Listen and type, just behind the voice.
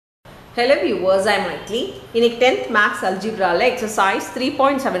Hello viewers, I am Mythili. In 10th Maths Algebra exercise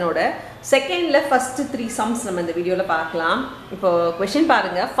 3.7 oda second la first 3 sums நம்ம இந்த வீடியோல பார்க்கலாம். இப்போ क्वेश्चन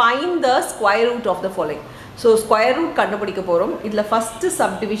பாருங்க, find the square root of the following. So square root கண்டுபிடிக்க போறோம். இதுல first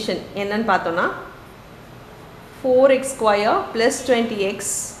subdivision என்னன்னு பார்த்தோம்னா 4x square plus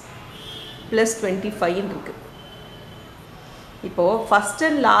 20x plus 25 இருக்கு. இப்போ first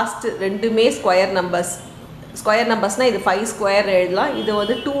and last ரெண்டுமே square numbers. Square numbers na idu 5 square எழுதலாம், இது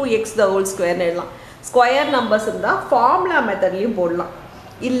வந்து 2x the whole square எழுதலாம். Square numbers இருந்தா formula method லயும் போடலாம்.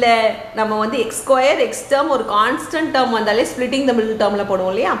 இல்ல நம்ம வந்து x square x term ஒரு constant term வந்தாலே splitting the middle termல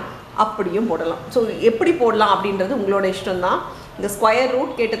போடுவோம் இல்லையா, அப்படியும் போடலாம். ஸோ எப்படி போடலாம் அப்படின்றது உங்களோட இஷ்டம் தான். இந்த ஸ்கொயர்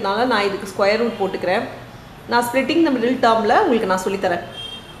ரூட் கேட்டதுனால நான் இதுக்கு ஸ்கொயர் ரூட் போட்டுக்கிறேன். நான் ஸ்ப்ளிட்டிங் த மிடில் டேர்மில் உங்களுக்கு நான் சொல்லித்தரேன்.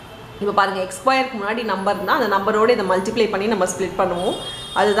 இப்போ பாருங்கள், எக்ஸ் ஸ்கொயருக்கு முன்னாடி நம்பர் இருந்தால் அந்த நம்பரோடு இதை மல்டிப்ளை பண்ணி நம்ம ஸ்ப்ளிட் பண்ணுவோம்.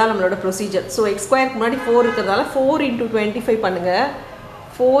 அதுதான் நம்மளோட ப்ரொசீஜர். ஸோ எக்ஸ் ஸ்கொயருக்கு முன்னாடி 4 இருக்கிறதுனால 4 × 25 பண்ணுங்கள்.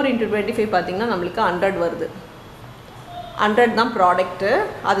 4 × 25 பார்த்திங்கன்னா நம்மளுக்கு 100 வருது. 100 தான் ப்ராடக்ட்டு.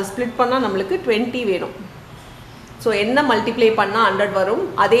 அது ஸ்ப்ளிட் பண்ணால் நம்மளுக்கு 20 வேணும். ஸோ என்ன மல்டிப்ளை பண்ணால் 100 வரும்,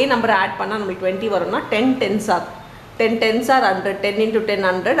 அதே நம்பரை ஆட் பண்ணால் நம்மளுக்கு 20 வரும்னா 10 10s are 100, 10 × 10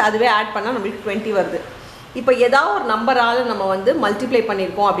 100. அதுவே ஆட் பண்ணால் நம்மளுக்கு 20 வருது. இப்போ ஏதாவது ஒரு நம்பரால் நம்ம வந்து மல்டிப்ளை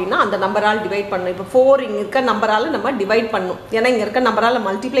பண்ணியிருக்கோம் அப்படின்னா அந்த நம்பரால் டிவைட் பண்ணணும். இப்போ 4 இங்கே இருக்க நம்பரால் நம்ம டிவைட் பண்ணணும், ஏன்னா இங்கே இருக்க நம்பரால்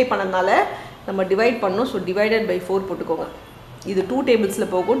மல்டிப்ளை பண்ணதுனால நம்ம டிவைட் பண்ணணும். ஸோ டிவைடட் பை 4 போட்டுக்கோங்க. இது 2 டேபிள்ஸில்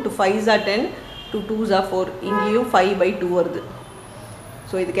போகும். 2 5s are 10, 2 2s are 4. இங்கேயும் 5/2 வருது.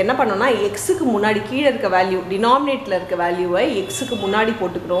 ஸோ இதுக்கு என்ன பண்ணோம்னா, எக்ஸுக்கு முன்னாடி கீழே இருக்க வேல்யூ, டினாமினேட்டில் இருக்க வேல்யூவை எக்ஸுக்கு முன்னாடி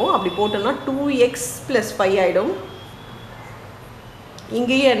போட்டுக்கிறோம். அப்படி போட்டோம்னா 2x + 5 ஆகிடும்.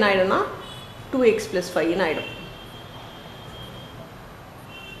 இங்கேயும் என்ன ஆகிடும்னா 2x + 5 ஆகிடும்.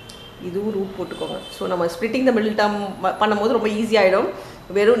 இதுவும் ரூட் போட்டுக்கோங்க. ஸோ நம்ம ஸ்ப்ளிட்டிங் த மிடில் டேர்ம் பண்ணும்போது ரொம்ப ஈஸியாகிடும்.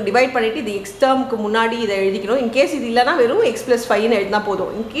 வெறும் டிவைட் பண்ணிவிட்டு இது எக்ஸ் டேர்முக்கு முன்னாடி இதை எழுதிக்கணும். இன்கேஸ் இது இல்லைனா வெறும் x + 5 எழுதினா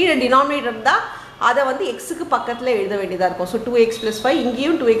போதும். கீழே டினாமினேட்டர் இருந்தால் அதை வந்து எக்ஸுக்கு பக்கத்தில் எழுத வேண்டியதாக இருக்கும். ஸோ 2x + 5,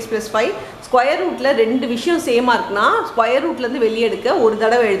 இங்கேயும் 2x + 5. ஸ்கொயர் ரூட்டில் ரெண்டு விஷயம் சேமாக இருக்குன்னா ஸ்கொயர் ரூட்லேருந்து வெளியே எடுக்க ஒரு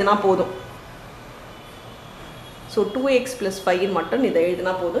தடவை எழுதினா போதும். ஸோ 2x + 5 மட்டும் இதை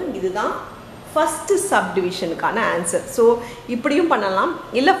எழுதினா போதும். இதுதான் ஃபஸ்ட்டு சப்டிவிஷனுக்கான ஆன்சர். ஸோ இப்படியும் பண்ணலாம்.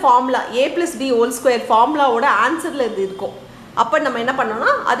 இல்லை formula a + b whole square ஃபார்முலாவோட ஆன்சரில் இது இருக்கும். அப்போ நம்ம என்ன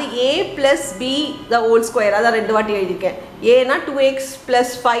பண்ணோம்னா அது a + b the whole square, அதான் 2 வாட்டி எழுதியிருக்கேன். ஏன்னா 2x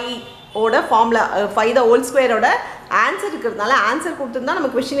 + 5 ஓட ஃபார்முலா 5 த ஹோல் ஸ்கொயரோட ஆன்சர் இருக்கிறதுனால ஆன்சர் கொடுத்துருந்தா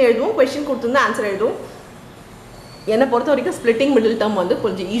நம்ம கொஷின் எழுதுவோம், கொஷின் கொடுத்துருந்தா ஆன்சர் எழுதுவோம். என்னை பொறுத்த வரைக்கும் ஸ்ப்ளிட்டிங் மிடில் டேர்ம் வந்து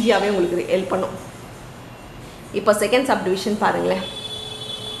கொஞ்சம் ஈஸியாகவே உங்களுக்கு ஹெல்ப் பண்ணும். இப்போ செகண்ட் சப்டிவிஷன் பாருங்களேன்.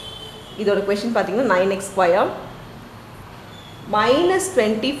 இதோட கொஷின் பார்த்தீங்கன்னா 9x square minus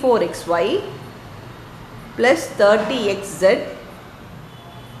 24xy plus 30xz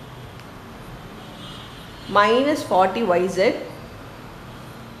minus 40yz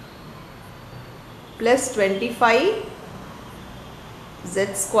plus 25z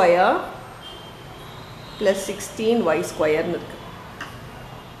square plus 16y square இருக்கு.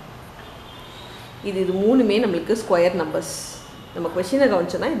 இது மூணுமே நம்மளுக்கு ஸ்கொயர் நம்பர்ஸ். நம்ம கொஷினை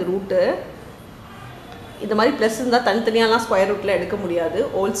கவனிச்சோன்னா இது ரூட்டு, இந்த மாதிரி ப்ளஸ் இருந்தால் தனித்தனியாலாம் ஸ்கொயர் ரூட்டில் எடுக்க முடியாது,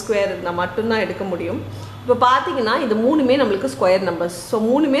 ஹோல் ஸ்கொயர் இருந்தால் மட்டும்தான் எடுக்க முடியும். இப்போ பார்த்தீங்கன்னா இது மூணுமே நம்மளுக்கு ஸ்கொயர் நம்பர்ஸ். ஸோ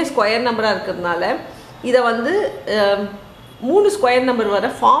மூணுமே ஸ்கொயர் நம்பராக இருக்கிறதுனால இதை வந்து 3 ஸ்கொயர் நம்பர் வர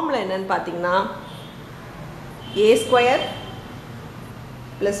ஃபார்முலா என்னன்னு பார்த்தீங்கன்னா a²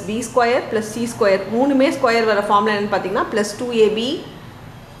 + b² + c². மூணுமே ஸ்கொயர் வர ஃபார்முலா என்னன்னு பார்த்தீங்கன்னா +2ab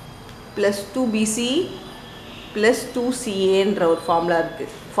 + 2bc + 2ca ஒரு ஃபார்முலா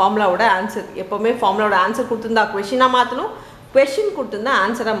இருக்குது. ஃபார்முலாவோட ஆன்சர் எப்போவுமே ஃபார்முலாவோட ஆன்சர் கொடுத்துருந்தா கொஷினாக மாற்றணும், கொஷின் கொடுத்துருந்தா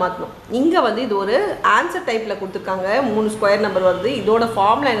ஆன்சராக மாற்றணும். இங்கே வந்து இது ஒரு ஆன்சர் டைப்பில் கொடுத்துருக்காங்க. 3 ஸ்கொயர் நம்பர் வருது. இதோட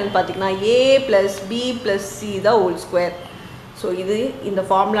ஃபார்முலா என்னென்னு பார்த்தீங்கன்னா a + b + c the whole square. So இது இந்த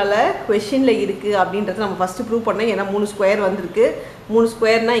ஃபார்முலாவில் கொஷினில் இருக்குது அப்படின்றத நம்ம ஃபஸ்ட்டு ப்ரூவ் பண்ணோம். ஏன்னா 3 ஸ்கொயர் வந்திருக்கு. 3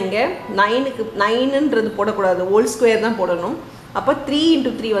 ஸ்கொயர்னால் இங்கே 9ன்றது போடக்கூடாது, ஹோல் ஸ்கொயர் தான் போடணும். அப்போ 3 ×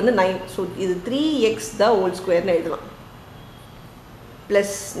 3 வந்து 9. ஸோ இது 3x த ஹோல் ஸ்கொயர்னு எழுதலாம்.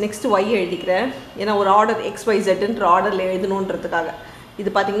 ப்ளஸ் நெக்ஸ்ட் y எழுதிக்கிறேன், ஏன்னா ஒரு ஆர்டர் XYZன்ற ஆர்டரில் எழுதணுன்றதுக்காக. இது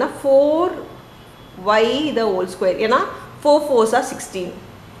பார்த்திங்கன்னா 4y த ஹோல் ஸ்கொயர், ஏன்னா 4 4s are 16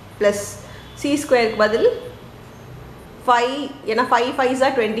 ப்ளஸ் c² பதில் 5, ஏன்னா 5 5s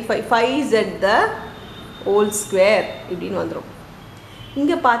are 25, 5z the whole square இப்படின்னு வந்துடும்.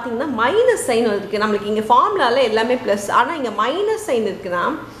 இங்கே பார்த்தீங்கன்னா மைனஸ் சைன் இருக்குது. நம்மளுக்கு இங்கே ஃபார்முலாவில் எல்லாமே ப்ளஸ், ஆனால் இங்கே மைனஸ் சைன் இருக்குன்னா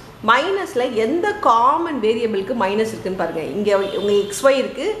மைனஸில் எந்த காமன் வேரியபிளுக்கு மைனஸ் இருக்குதுன்னு பாருங்கள். இங்கே உங்கள் xy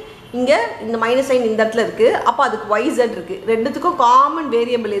இருக்குது, இங்கே இந்த மைனஸ் சைன் இந்த இடத்துல இருக்குது. அப்போ அதுக்கு yz இருக்குது. ரெண்டுத்துக்கும் காமன்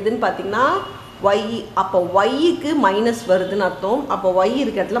வேரியபிள் எதுன்னு பார்த்தீங்கன்னா y. அப்போ yக்கு மைனஸ் வருதுன்னு அர்த்தம். அப்போ y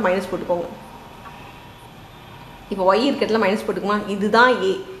இருக்க இடத்துல மைனஸ் போட்டுக்கோங்க. இப்போ y இருக்க இடத்துல மைனஸ் போட்டுக்குமா, இதுதான்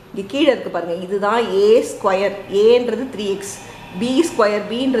a. இங்கே கீழே இருக்குது பாருங்கள், இதுதான் ஏ ஸ்கொயர். ஏன்றது 3x, பி ஸ்கொயர்,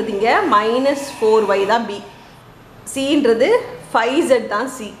 பின்றது இங்கே -4y தான் பி, சின்றது 5z தான்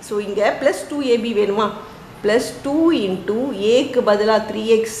சி. ஸோ இங்கே ப்ளஸ் 2ab வேணுமா, ப்ளஸ் 2 இன்ட்டு ஏக்கு பதிலாக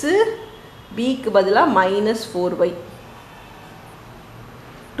 3x, பிக்கு பதிலாக -4y,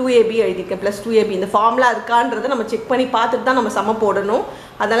 2ab எழுதியிருக்கேன், ப்ளஸ் 2ab. இந்த ஃபார்முலா இருக்கான்றதை நம்ம செக் பண்ணி பார்த்துட்டு தான் நம்ம சம போடணும்.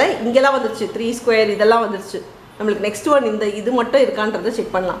 அதனால் இங்கெல்லாம் வந்துருச்சு 3² இதெல்லாம் வந்துருச்சு. நம்மளுக்கு நெக்ஸ்ட் ஒன் இந்த இது மட்டும் இருக்கான்றதை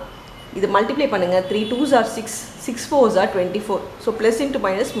செக் பண்ணலாம். இது மல்டிப்ளை பண்ணுங்கள், 3 2s are 6, 6 4s are 24. So plus into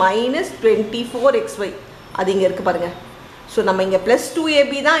minus -24xy அது இங்கே இருக்குது பாருங்கள். ஸோ நம்ம இங்கே ப்ளஸ்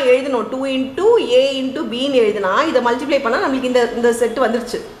 2ab தான் எழுதணும். 2 இன்ட்டு ஏ இன்ட்டு பின்னு எழுதினா இதை மல்டிப்ளை பண்ணால் நம்மளுக்கு இந்த செட்டு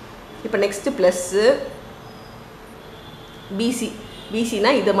வந்துருச்சு. இப்போ நெக்ஸ்ட்டு ப்ளஸ்ஸு பிசி, பிசினா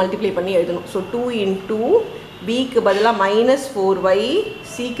இதை மல்டிப்ளை பண்ணி எழுதணும். ஸோ 2 இன்ட்டு பிக்கு பதிலாக -4y,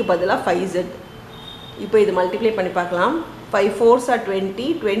 சிக்கு பதிலாக 5z. இப்போ இது மல்டிப்ளை பண்ணி பார்க்கலாம். 5 4s are 20,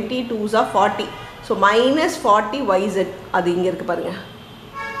 20 2s are 40. So -40yz அது இங்கே இருக்குது பாருங்கள்.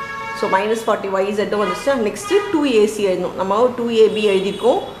 ஸோ -40yz வந்துச்சு. நெக்ஸ்ட்டு 2ac எழுதணும். நம்ம 2ab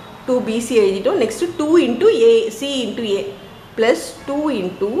எழுதியிருக்கோம், 2bc எழுதிட்டோம். நெக்ஸ்ட்டு 2 இன்ட்டு ஏ, சி இன்ட்டு ஏ, ப்ளஸ் 2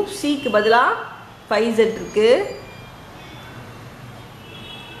 இன்ட்டு சிக்கு பதிலாக 5z இருக்குது,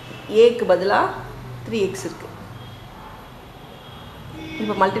 ஏக்கு பதிலாக 3x இருக்குது.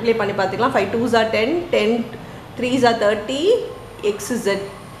 இப்போ மல்டிப்ளை பண்ணி பார்த்துக்கலாம். 5 2s are 10, 10 3s are 30, xz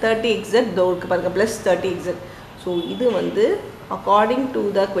 30xz இருக்குது பாருங்கள், ப்ளஸ் 30xz. ஸோ இது வந்து அக்கார்டிங் டு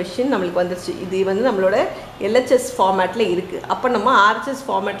த கொஷின் நம்மளுக்கு வந்துருச்சு. இது வந்து நம்மளோட LHS ஃபார்மேட்டில் இருக்குது. அப்போ நம்ம RHS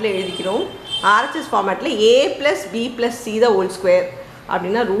ஃபார்மேட்டில் எழுதிக்கிறோம். RHS ஃபார்மேட்டில் a + b + c the whole square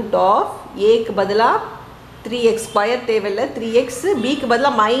அப்படின்னா ரூட் ஆஃப் ஏக்கு பதிலாக 3x ஸ்கொயர் தேவையில்லை, 3x, பிக்கு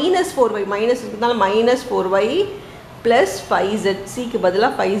பதிலாக -4y, மைனஸ் இருக்கிறதுனால -4y ப்ளஸ் 5z, சிக்கு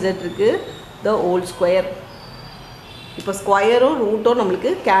பதிலாக 5z இருக்குது, த ஹோல் ஸ்கொயர். இப்போ ஸ்கொயரும் ரூட்டும் நம்மளுக்கு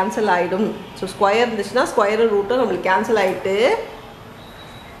கேன்சல் ஆகிடும். ஸோ ஸ்கொயர் இருந்துச்சுன்னா ஸ்கொயரும் ரூட்டும் நம்மளுக்கு கேன்சல் ஆகிட்டு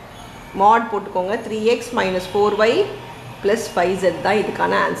மாட் போட்டுக்கோங்க. 3x - 4y ப்ளஸ் 5z தான்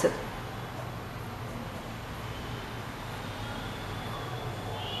இதுக்கான ஆன்சர்.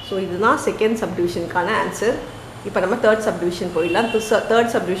 ஸோ இதுதான் செகண்ட் சப்டிவிஷனுக்கான ஆன்சர். இப்போ நம்ம தேர்ட் சப்டிவிஷன் போயிடலாம்.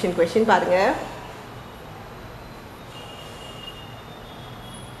 தேர்ட் சப்டிவிஷன் கொஷின் பாருங்கள்.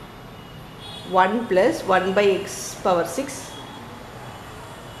 (1 + 1/x⁴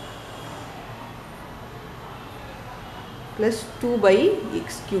 plus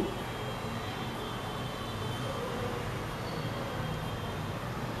 2/x³.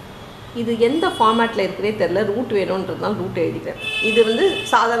 இது எந்த ஃபார்மேட்டில் இருக்கிறே தெரில, ரூட் வேணுன்றதுனால ரூட் எழுதிக்கிறேன். இது வந்து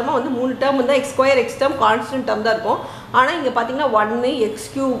சாதாரணமாக வந்து 3 டேர்ம் வந்து x² x term constant term தான் இருக்கும். ஆனால் இங்கே பார்த்தீங்கன்னா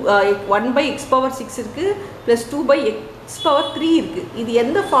 1/x6 இருக்குது, ப்ளஸ் 2/x⁴ இருக்குது. இது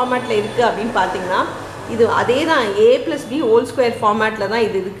எந்த ஃபார்மேட்டில் இருக்குது அப்படின்னு பார்த்தீங்கன்னா இது அதே தான், a + b ஹோல் ஸ்கொயர் ஃபார்மேட்டில் தான்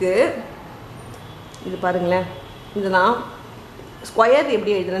இது இருக்குது. இது பாருங்களேன், இது நான் ஸ்கொயர்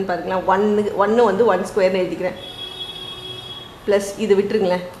எப்படி எழுதுறேன்னு பாருங்களேன். 1 வந்து 1² எழுதிக்கிறேன், ப்ளஸ் இது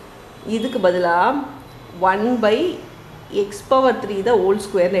விட்டுருங்களேன், இதுக்கு பதிலாக 1/x⁴ தான் ஹோல்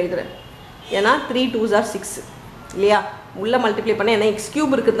ஸ்கொயர்னு எழுதுகிறேன். ஏன்னா 3 2s are 6 இல்லையா, உள்ளே மல்டிப்ளை பண்ணேன். ஏன்னா x³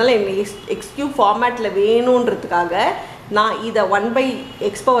 இருக்கிறதுனால எனக்கு x³ ஃபார்மேட்டில் வேணுன்றதுக்காக நான் இதை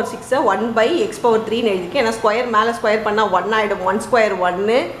 1/x⁴ 1/x⁴ எழுதிக்கேன். ஏன்னா ஸ்கொயர் மேலே ஸ்கொயர் பண்ணால் 1 ஆகிடும், 1²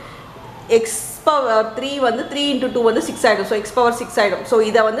 1, x⁴ வந்து 3 × 2 வந்து 6 ஆகிடும். ஸோ x⁴ ஆகிடும். ஸோ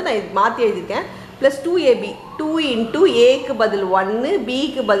இதை வந்து நான் மாற்றி எழுதியிருக்கேன். ப்ளஸ் 2ab, 2 இன்ட்டு ஏக்கு பதில் 1,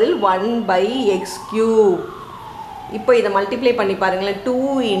 பிக்கு பதில் 1/x³. இப்போ இதை மல்டிப்ளை பண்ணி பாருங்களேன். 2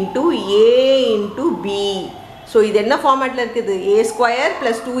 into A into B. So இது என்ன ஃபார்மேட்டில் இருக்குது, a²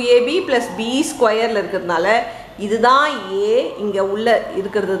 + 2ab + b² இருக்கிறதுனால இதுதான் a, இங்கே உள்ள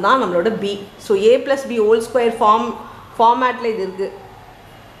இருக்கிறது தான் நம்மளோட b. So a + b whole square ஃபார்மேட்டில் இது இருக்குது.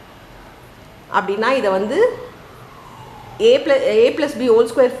 அப்படின்னா இதை வந்து a + b ஹோல்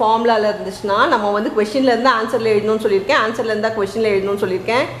ஸ்கொயர் ஃபார்முலாவில் இருந்துச்சுன்னா நம்ம வந்து கொஷினில் இருந்தால் ஆன்சரில் எழுதணும்னு சொல்லியிருக்கேன், ஆன்சரில் இருந்தால் கொஷினில் எழுதணும்னு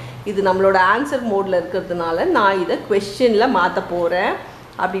சொல்லியிருக்கேன். இது நம்மளோட ஆன்சர் மோடில் இருக்கிறதுனால நான் இதை கொஷினில் மாற்ற போகிறேன்.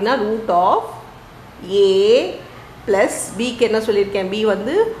 அப்படின்னா ரூட் ஆஃப் a ப்ளஸ் பிக்கு என்ன சொல்லியிருக்கேன், b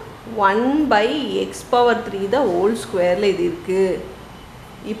வந்து 1/x⁴ தான் ஹோல் ஸ்கொயரில் இது இருக்குது.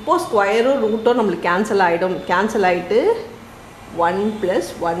 இப்போது ஸ்கொயரும் ரூட்டும் நம்மளுக்கு கேன்சல் ஆகிடும். கேன்சல் ஆகிட்டு 1 +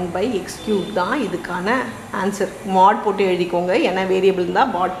 1/x³ தான் இதுக்கான ஆன்சர். மாட் போட்டு எழுதிக்கோங்க, ஏன்னா வேரியபிள்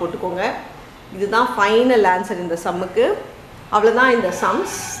தான் மாட் போட்டுக்கோங்க. இதுதான் ஃபைனல் ஆன்சர் இந்த சம்முக்கு. அவ்வளோதான் இந்த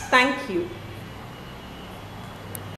சம்ஸ். தேங்க்யூ.